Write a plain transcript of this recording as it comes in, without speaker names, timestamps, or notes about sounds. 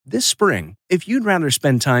This spring, if you'd rather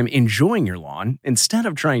spend time enjoying your lawn instead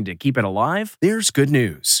of trying to keep it alive, there's good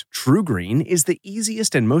news. TruGreen is the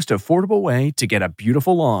easiest and most affordable way to get a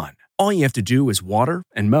beautiful lawn. All you have to do is water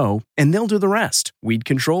and mow, and they'll do the rest. Weed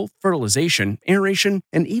control, fertilization, aeration,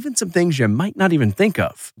 and even some things you might not even think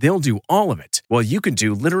of. They'll do all of it, while you can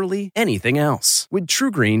do literally anything else. With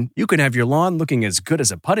TruGreen, you can have your lawn looking as good as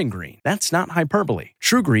a putting green. That's not hyperbole.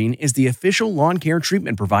 TruGreen is the official lawn care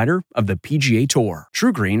treatment provider of the PGA Tour.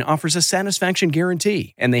 TruGreen offers a satisfaction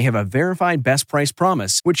guarantee, and they have a verified best price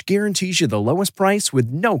promise, which guarantees you the lowest price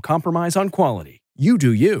with no compromise on quality. You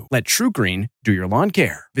do you. Let TruGreen do your lawn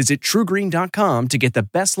care. Visit TruGreen.com to get the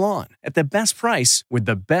best lawn at the best price with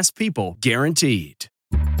the best people guaranteed.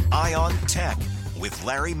 Eye on Tech with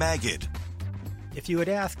Larry Magid. If you had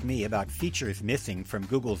asked me about features missing from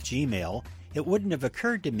Google's Gmail, it wouldn't have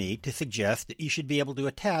occurred to me to suggest that you should be able to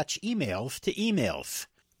attach emails to emails.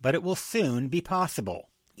 But it will soon be possible.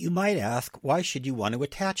 You might ask, why should you want to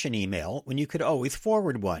attach an email when you could always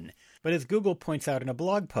forward one? But as Google points out in a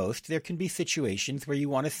blog post, there can be situations where you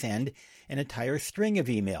want to send an entire string of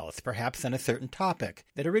emails, perhaps on a certain topic,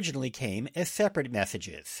 that originally came as separate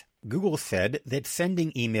messages. Google said that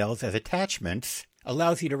sending emails as attachments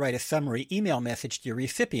allows you to write a summary email message to your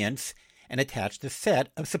recipients and attach the set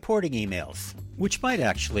of supporting emails, which might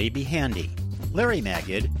actually be handy. Larry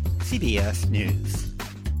Magid, CBS News.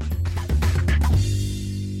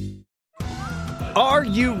 Are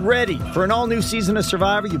you ready for an all-new season of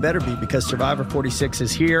Survivor? You better be, because Survivor 46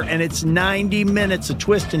 is here, and it's 90 minutes of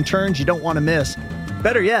twists and turns you don't want to miss.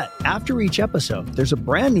 Better yet, after each episode, there's a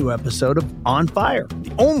brand new episode of On Fire,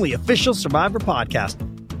 the only official Survivor podcast.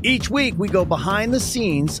 Each week, we go behind the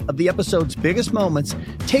scenes of the episode's biggest moments,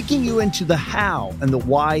 taking you into the how and the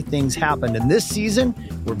why things happened. And this season,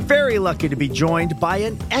 we're very lucky to be joined by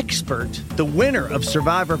an expert, the winner of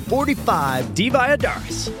Survivor 45, Dee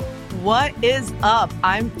Valladares. What is up?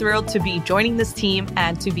 I'm thrilled to be joining this team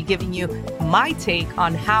and to be giving you my take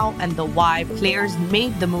on how and the why players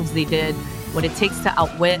made the moves they did, what it takes to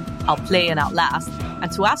outwit, outplay, and outlast,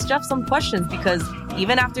 and to ask Jeff some questions, because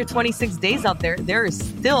even after 26 days out there is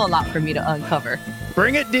still a lot for me to uncover.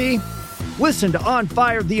 Bring it, Dee. Listen to On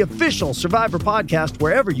Fire, the official Survivor podcast,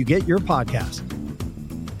 wherever you get your podcasts.